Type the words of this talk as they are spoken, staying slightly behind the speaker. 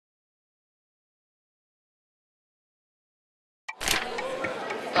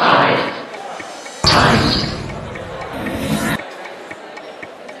I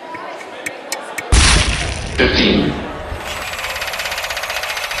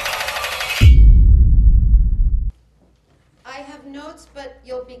have notes, but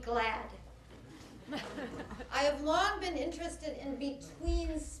you'll be glad. I have long been interested in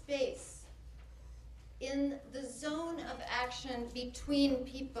between space, in the zone of action between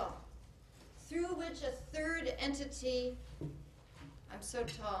people, through which a third entity, I'm so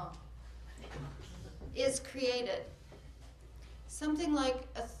tall, is created. Something like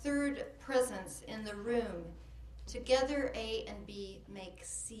a third presence in the room. Together, A and B make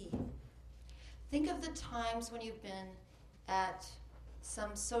C. Think of the times when you've been at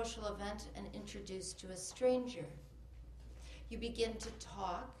some social event and introduced to a stranger. You begin to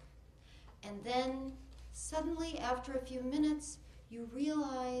talk, and then suddenly, after a few minutes, you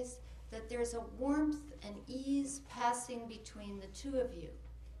realize that there's a warmth and ease passing between the two of you.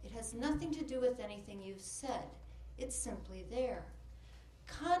 It has nothing to do with anything you've said. It's simply there.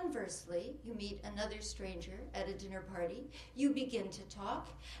 Conversely, you meet another stranger at a dinner party, you begin to talk,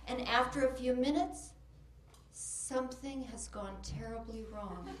 and after a few minutes, something has gone terribly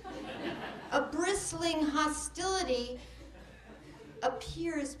wrong. A bristling hostility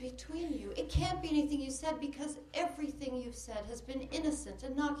appears between you. It can't be anything you said because everything you've said has been innocent,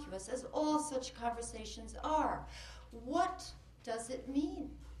 innocuous, as all such conversations are. What does it mean?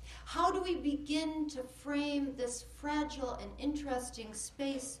 How do we begin to frame this fragile and interesting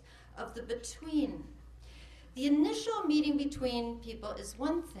space of the between? The initial meeting between people is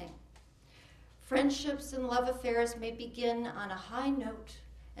one thing. Friendships and love affairs may begin on a high note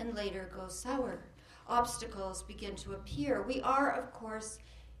and later go sour. Obstacles begin to appear. We are, of course,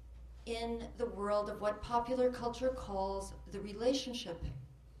 in the world of what popular culture calls the relationship.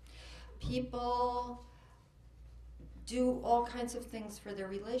 People do all kinds of things for their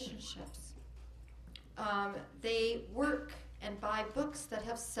relationships. They work and buy books that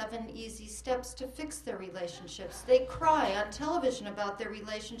have 7 easy steps to fix their relationships. They cry on television about their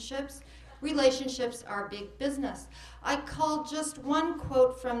relationships. Relationships are big business. I called just one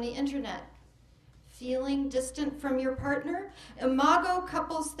quote from the internet. Feeling distant from your partner? Imago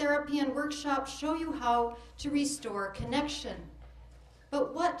Couples Therapy and Workshops show you how to restore connection.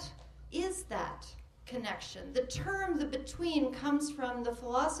 But what is that connection? The term the between comes from the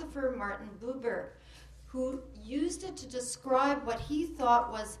philosopher Martin Buber, who used it to describe what he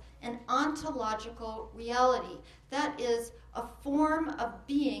thought was an ontological reality. That is, a form of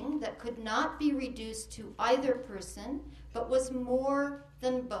being that could not be reduced to either person, but was more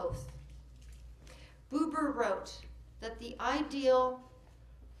than both. Buber wrote that the ideal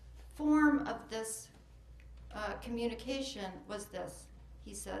form of this communication was this.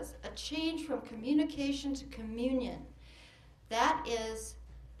 He says, a change from communication to communion. That is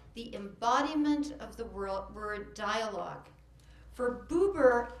the embodiment of the word dialogue. For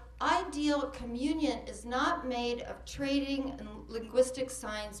Buber, ideal communion is not made of trading and linguistic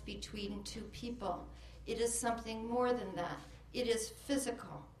signs between two people. It is something more than that. It is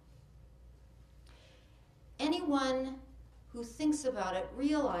physical. Anyone who thinks about it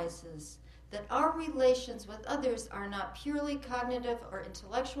realizes that our relations with others are not purely cognitive or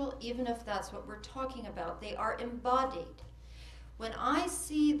intellectual, even if that's what we're talking about. They are embodied. When I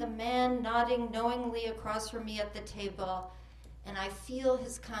see the man nodding knowingly across from me at the table, and I feel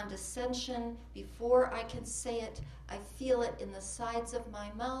his condescension before I can say it, I feel it in the sides of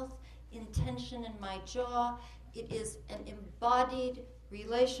my mouth, in tension in my jaw. It is an embodied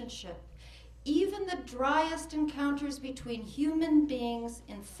relationship. Even the driest encounters between human beings,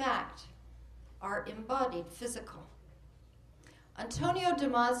 in fact, are embodied, physical. Antonio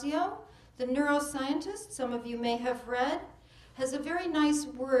Damasio, the neuroscientist, some of you may have read, has a very nice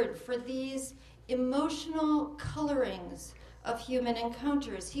word for these emotional colorings of human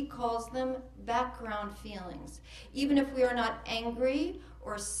encounters. He calls them background feelings. Even if we are not angry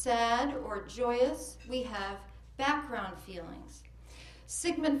or sad or joyous, we have background feelings.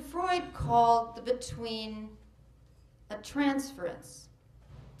 Sigmund Freud called the between a transference.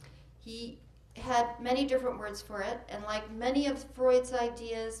 He had many different words for it, and like many of Freud's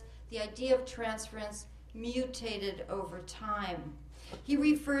ideas, the idea of transference mutated over time. He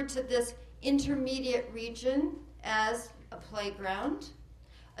referred to this intermediate region as a playground,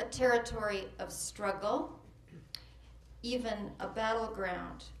 a territory of struggle, even a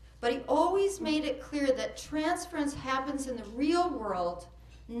battleground. But he always made it clear that transference happens in the real world,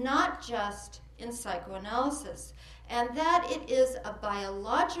 not just in psychoanalysis, and that it is a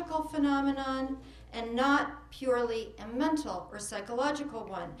biological phenomenon and not purely a mental or psychological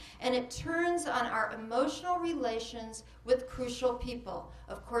one. And it turns on our emotional relations with crucial people.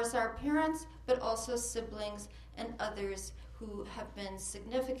 Of course, our parents, but also siblings and others who have been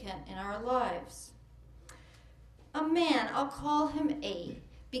significant in our lives. A man, I'll call him A,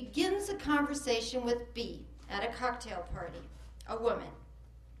 begins a conversation with B at a cocktail party, a woman.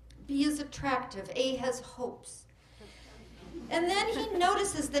 B is attractive. A has hopes. And then he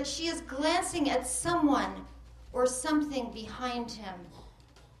notices that she is glancing at someone or something behind him.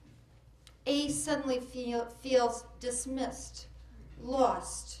 A suddenly feels dismissed,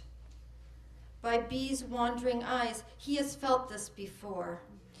 lost by B's wandering eyes. He has felt this before.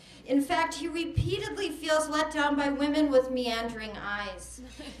 In fact, he repeatedly feels let down by women with meandering eyes.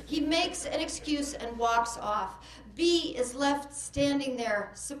 He makes an excuse and walks off. B is left standing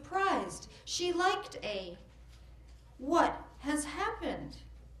there, surprised. She liked A. What has happened?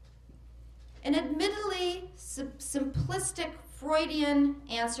 An admittedly simplistic Freudian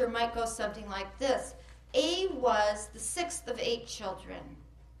answer might go something like this. A was the sixth of 8 children.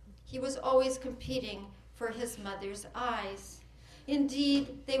 He was always competing for his mother's eyes.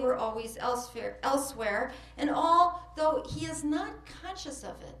 Indeed, they were always elsewhere, and although he is not conscious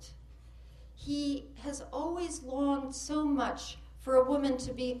of it, he has always longed so much for a woman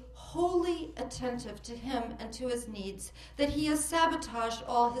to be wholly attentive to him and to his needs that he has sabotaged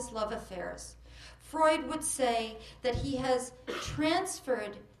all his love affairs. Freud would say that he has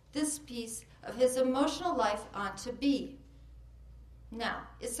transferred this piece of his emotional life onto B. Now,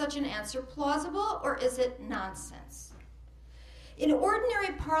 is such an answer plausible or is it nonsense? In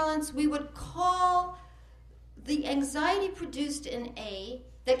ordinary parlance, we would call the anxiety produced in A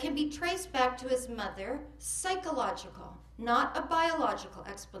that can be traced back to his mother psychological, not a biological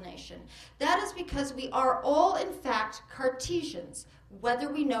explanation. That is because we are all, in fact, Cartesians,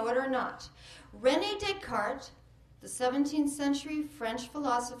 whether we know it or not. René Descartes, the 17th century French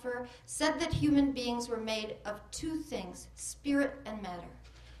philosopher, said that human beings were made of 2 things, spirit and matter.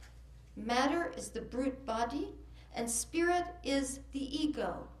 Matter is the brute body, and spirit is the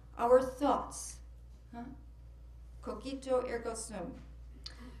ego, our thoughts. Cogito ergo sum.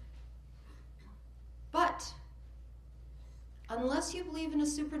 But unless you believe in a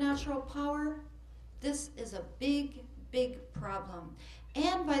supernatural power, this is a big, big problem.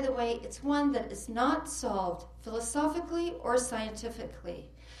 And by the way, it's one that is not solved philosophically or scientifically.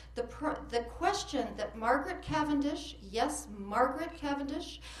 The question that Margaret Cavendish, yes, Margaret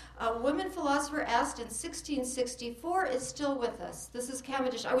Cavendish, a woman philosopher asked in 1664 is still with us. This is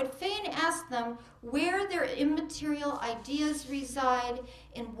Cavendish. I would fain ask them where their immaterial ideas reside,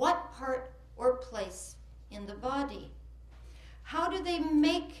 in what part or place in the body. How do they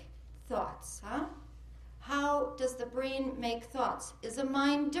make thoughts, How does the brain make thoughts? Is a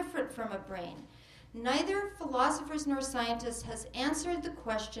mind different from a brain? Neither philosophers nor scientists has answered the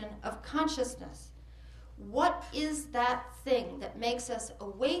question of consciousness. What is that thing that makes us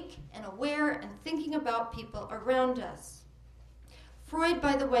awake and aware and thinking about people around us? Freud,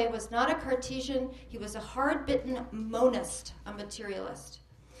 by the way, was not a Cartesian. He was a hard-bitten monist, a materialist.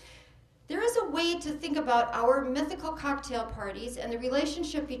 There is a way to think about our mythical cocktail parties and the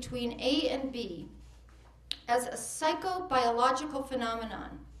relationship between A and B as a psychobiological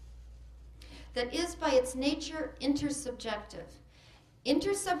phenomenon that is by its nature intersubjective.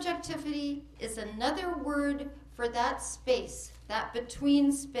 Intersubjectivity is another word for that space, that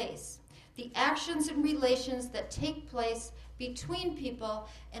between space, the actions and relations that take place between people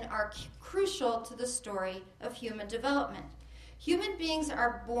and are crucial to the story of human development. Human beings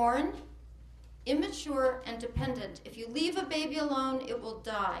are born immature and dependent. If you leave a baby alone, it will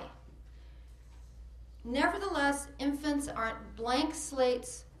die. Nevertheless, infants aren't blank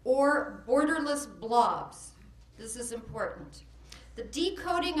slates or borderless blobs. This is important. The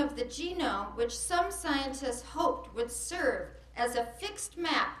decoding of the genome, which some scientists hoped would serve as a fixed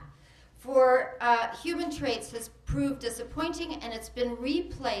map for human traits, has proved disappointing, and it's been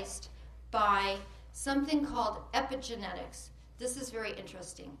replaced by something called epigenetics. This is very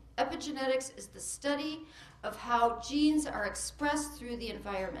interesting. Epigenetics is the study of how genes are expressed through the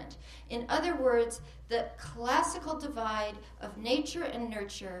environment. In other words, the classical divide of nature and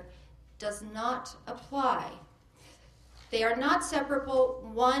nurture does not apply. They are not separable.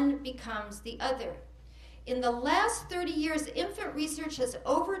 One becomes the other. In the last 30 years, infant research has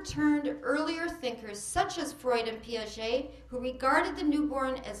overturned earlier thinkers such as Freud and Piaget, who regarded the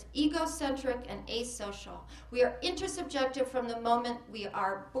newborn as egocentric and asocial. We are intersubjective from the moment we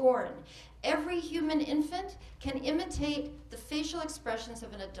are born. Every human infant can imitate the facial expressions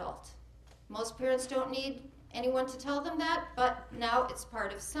of an adult. Most parents don't need anyone to tell them that, but now it's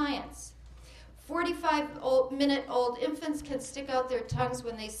part of science. 45-minute-old infants can stick out their tongues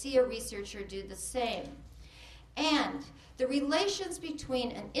when they see a researcher do the same. And the relations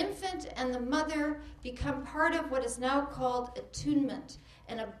between an infant and the mother become part of what is now called attunement,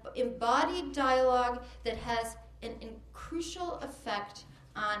 an embodied dialogue that has an crucial effect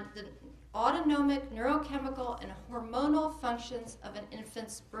on the autonomic, neurochemical, and hormonal functions of an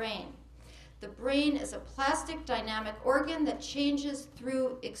infant's brain. The brain is a plastic, dynamic organ that changes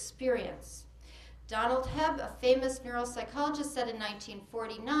through experience. Donald Hebb, a famous neuropsychologist, said in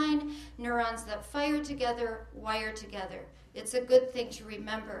 1949, neurons that fire together wire together. It's a good thing to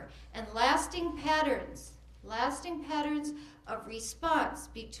remember. And lasting patterns of response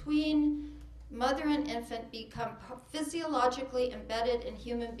between mother and infant become physiologically embedded in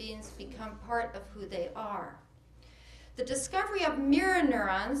human beings, become part of who they are. The discovery of mirror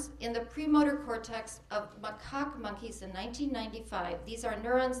neurons in the premotor cortex of macaque monkeys in 1995, these are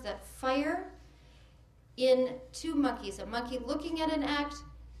neurons that fire in two monkeys, a monkey looking at an act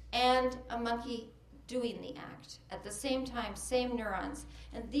and a monkey doing the act at the same time, same neurons.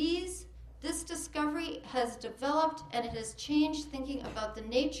 And this discovery has developed and it has changed thinking about the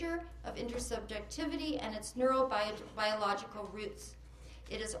nature of intersubjectivity and its neurobiological roots.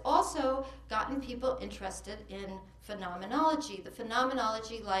 It has also gotten people interested in phenomenology, the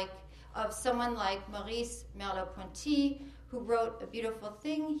phenomenology of someone like Maurice Merleau-Ponty, who wrote a beautiful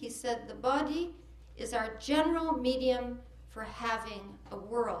thing. He said, "The body is our general medium for having a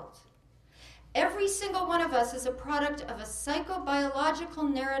world." Every single one of us is a product of a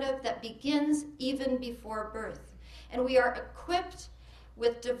psychobiological narrative that begins even before birth. And we are equipped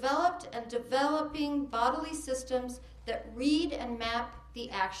with developed and developing bodily systems that read and map the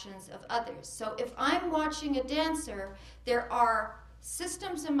actions of others. So if I'm watching a dancer, there are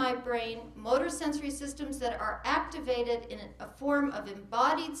systems in my brain, motor sensory systems that are activated in a form of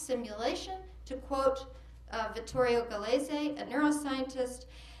embodied simulation, to quote Vittorio Galeazzi, a neuroscientist,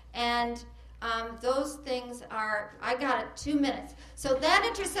 and those things are, I got it, 2 minutes. So that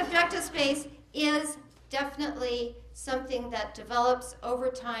intersubjective space is definitely something that develops over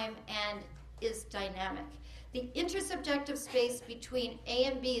time and is dynamic. The intersubjective space between A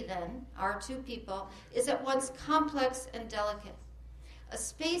and B, then, our two people, is at once complex and delicate. A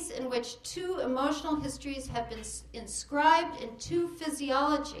space in which two emotional histories have been inscribed in two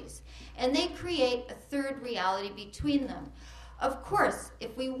physiologies, and they create a third reality between them. Of course,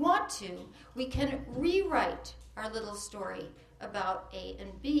 if we want to, we can rewrite our little story about A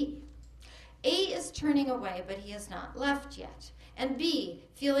and B. A is turning away, but he has not left yet. And B,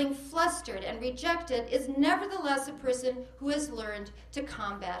 feeling flustered and rejected, is nevertheless a person who has learned to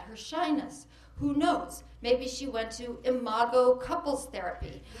combat her shyness. Who knows? Maybe she went to imago couples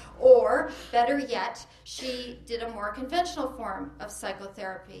therapy. Or, better yet, she did a more conventional form of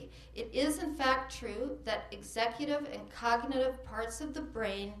psychotherapy. It is, in fact, true that executive and cognitive parts of the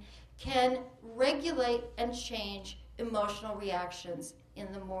brain can regulate and change emotional reactions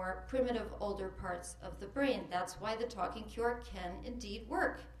in the more primitive, older parts of the brain. That's why the talking cure can indeed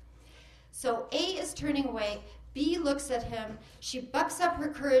work. So A is turning away. B looks at him. She bucks up her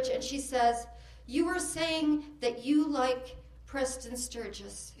courage and she says, "You were saying that you like Preston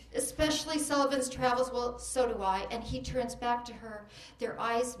Sturgis, especially Sullivan's Travels." "Well, so do I." And he turns back to her. Their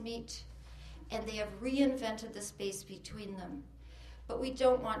eyes meet, and they have reinvented the space between them. But we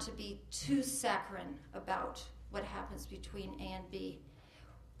don't want to be too saccharine about what happens between A and B.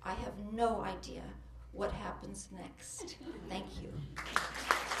 I have no idea what happens next. Thank you.